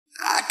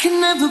can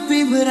never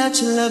be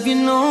without your love, you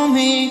know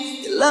me.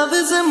 Your love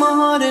is in my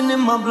heart and in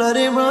my blood,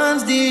 it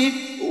runs deep.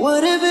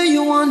 Whatever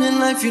you want in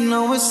life, you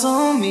know it's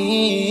on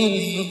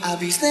me. I'll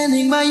be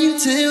standing by you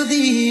till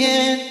the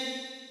end.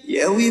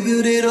 Yeah, we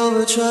built it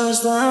over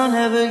trust, I'll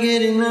never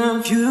get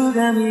enough. You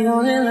got me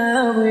all in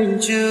love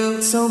with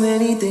you. So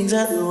many things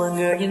I do, and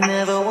girl, you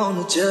never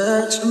wanna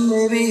judge.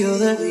 Maybe you're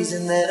the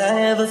reason that I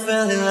ever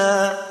fell in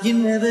love. You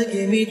never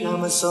gave me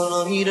drama, so no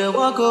need to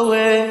walk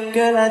away.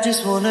 Girl, I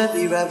just wanna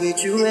be right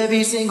with you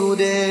every single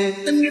day.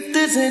 And if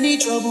there's any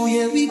trouble,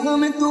 yeah, we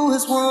coming through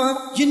as one.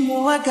 You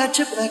know I got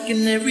your back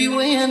in every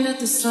way under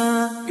the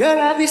sun. Girl,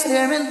 I'll be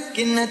staring,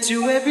 looking at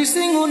you every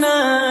single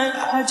night.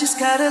 I just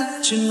gotta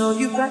let you know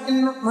you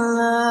brighten up my life.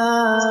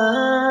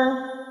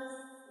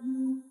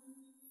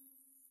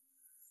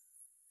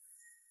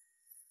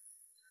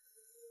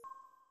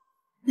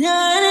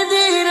 यार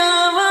तेरा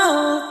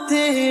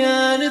वास्ते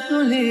यार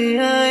तू ले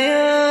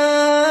आया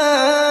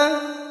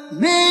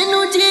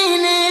मैनू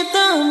जीने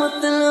दा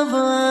मतलब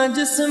आज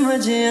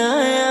समझ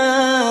आया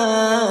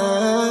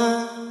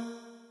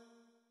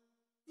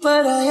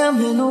पर आया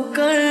मैनू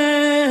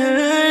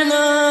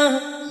करना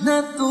ना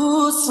तू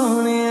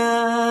सुनिया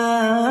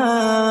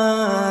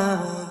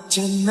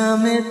चन्ना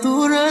में तू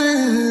रल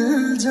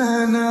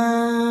जाना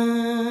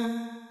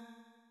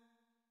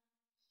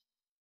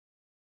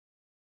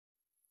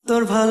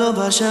তোর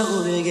ভালোবাসা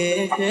উড়ে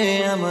গেছে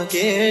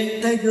আমাকে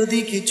তাই যদি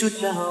কিছু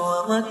চাও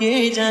আমাকে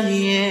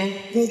জানিয়ে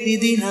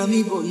প্রতিদিন আমি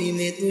বলি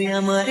নে তুই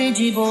আমার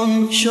জীবন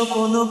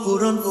স্বপ্ন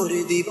পূরণ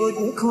করে দিব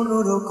যে কোনো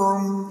রকম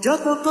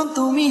যতক্ষণ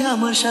তুমি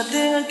আমার সাথে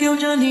আর কেউ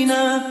জানি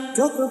না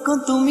যতক্ষণ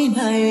তুমি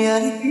নাই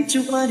আর কিছু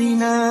পারি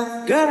না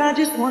Girl, I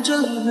just want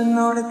your love and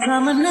all the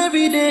time and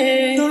every day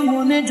তোর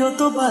মনে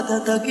যত বাধা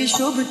থাকে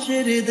সব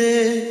ছেড়ে দে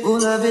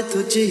बुलावे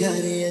तुझे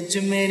यारे आज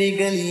मेरी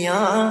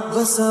गलियां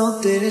बसाओ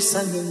तेरे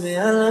संग में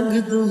अलग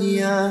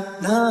दुनिया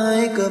ना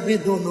आए कभी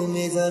दोनों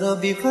में जरा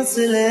भी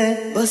फसले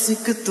बस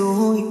एक तू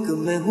हूँ एक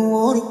मैं हूँ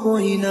और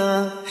कोई ना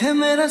है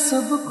मेरा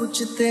सब कुछ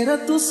तेरा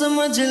तू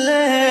समझ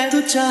ले तू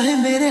चाहे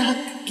मेरे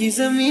हक की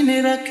जमीन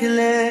रख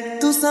ले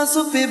तू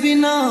सांसों पे भी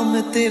नाम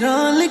तेरा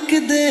लिख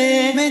दे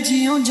मैं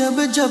जीऊं जब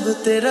जब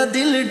तेरा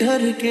दिल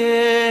ढर के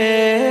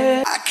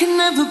I can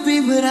never be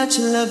without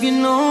your love, you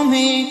know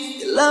me.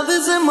 Your love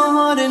is in my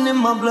heart and in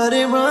my blood,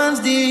 it runs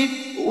deep.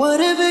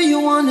 Whatever you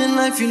want in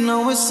life, you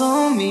know it's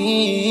on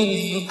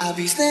me. I'll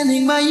be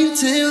standing by you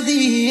till the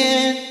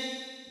end.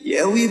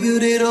 Yeah, we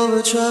built it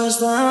over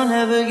trust, I'll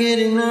never get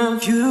enough.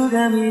 You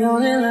got me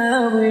all in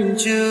love with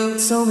you.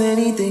 So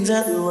many things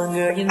I do, and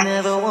girl, you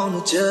never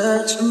wanna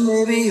judge.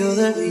 Maybe you're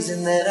the reason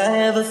that I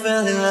ever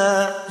fell in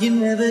love. You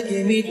never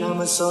gave me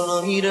drama, so no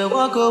need to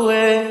walk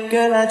away.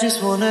 Girl, I just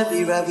wanna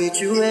be right with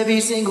you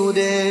every single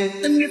day.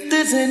 And if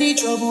there's any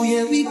trouble,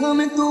 yeah, we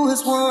coming through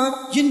as one.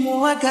 You know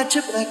I got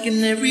your back in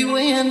every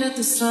way under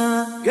the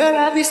sun. Girl,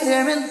 I'll be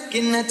staring,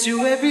 looking at you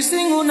every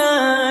single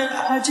night.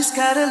 I just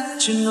gotta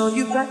let you know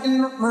you brighten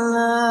up my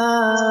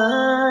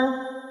life.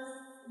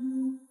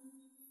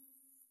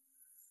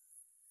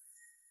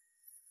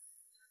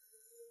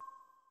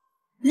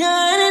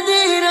 यार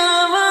तेरा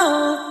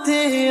वास्ते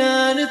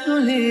यार तू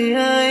ले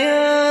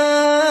आया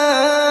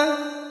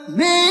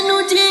मैनू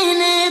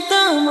जीने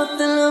दा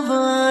मतलब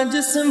आज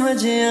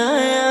समझ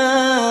आया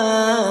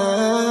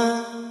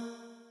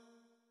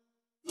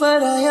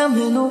पर आया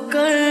मैनू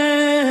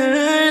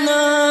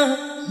करना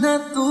ना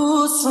तू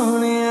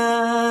सुनिया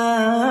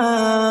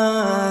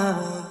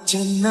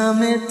चन्ना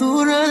में तू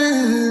रल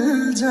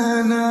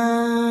जाना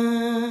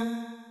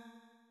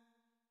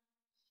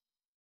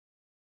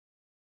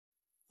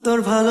তোর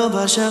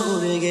ভালোবাসা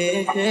উড়ে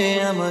গেছে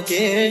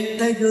আমাকে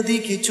তাই যদি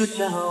কিছু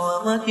চাও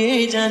আমাকে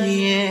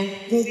জানিয়ে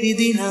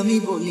প্রতিদিন আমি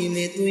বলি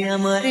নে তুই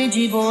আমার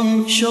জীবন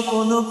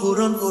স্বপ্ন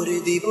পূরণ করে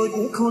দিব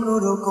যে কোনো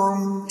রকম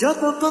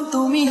যতক্ষণ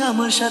তুমি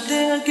আমার সাথে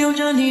আর কেউ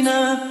জানি না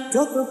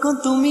যতক্ষণ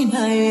তুমি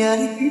নাই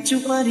আর কিছু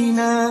পারি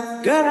না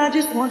Girl, I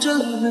just want your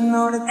love and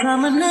all the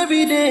time and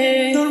every day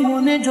তোর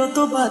মনে যত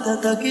বাধা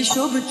থাকে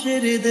সব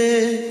ছেড়ে দে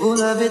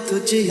बुलावे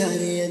तुझे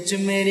यारे आज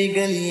मेरी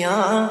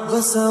गलियां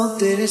बसाओ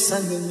तेरे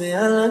संग में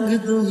अलग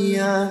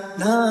दुनिया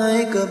ना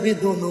आए कभी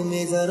दोनों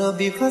में जरा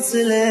भी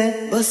फसले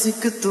बस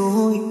एक तू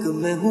हूँ एक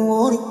मैं हूँ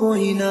और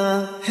कोई ना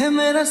है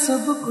मेरा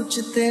सब कुछ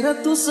तेरा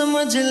तू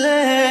समझ ले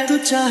तू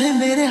चाहे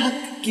मेरे हक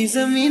की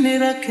जमीन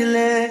रख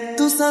ले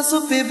तू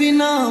सांसों पे भी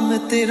नाम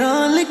तेरा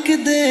लिख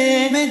दे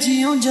मैं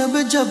जीऊं जब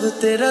जब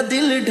तेरा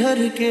दिल ढर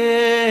के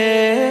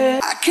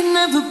I can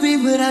never be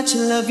without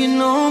your love, you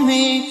know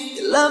me.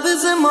 Your love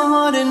is in my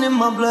heart and in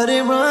my blood,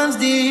 it runs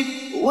deep.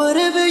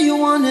 Whatever you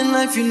want in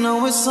life, you know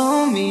it's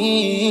on me.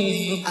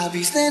 I'll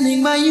be standing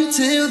by you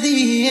till the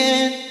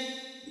end.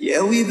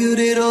 Yeah, we built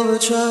it over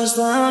trust,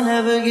 I'll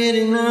never get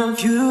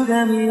enough. You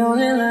got me all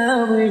in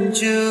love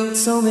with you.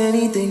 So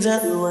many things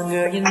I do, and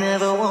girl, you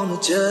never wanna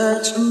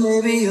judge.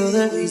 Maybe you're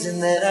the reason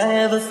that I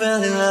ever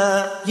fell in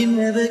love. You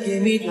never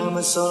gave me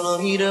drama, so no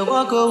need to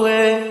walk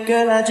away.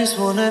 Girl, I just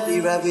wanna be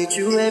right with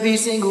you every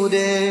single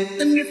day.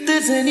 And if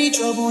there's any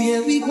trouble, yeah,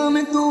 we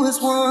coming through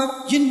as one.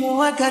 You know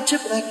I got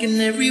your back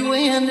in every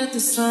way under the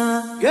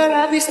sun. Girl,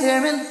 I be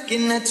staring,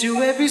 looking at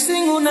you every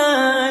single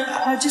night.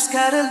 I just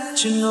gotta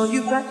let you know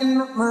you brighten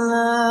up my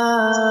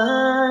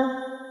life.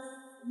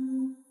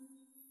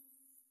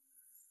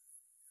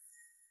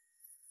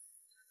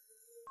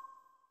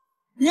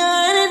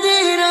 यार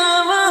तेरा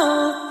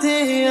वक्त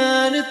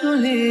यार तू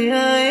ले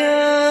आया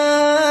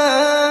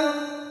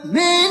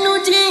मैनू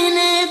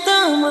जीने दा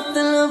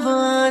मतलब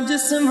आज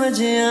समझ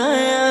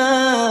आया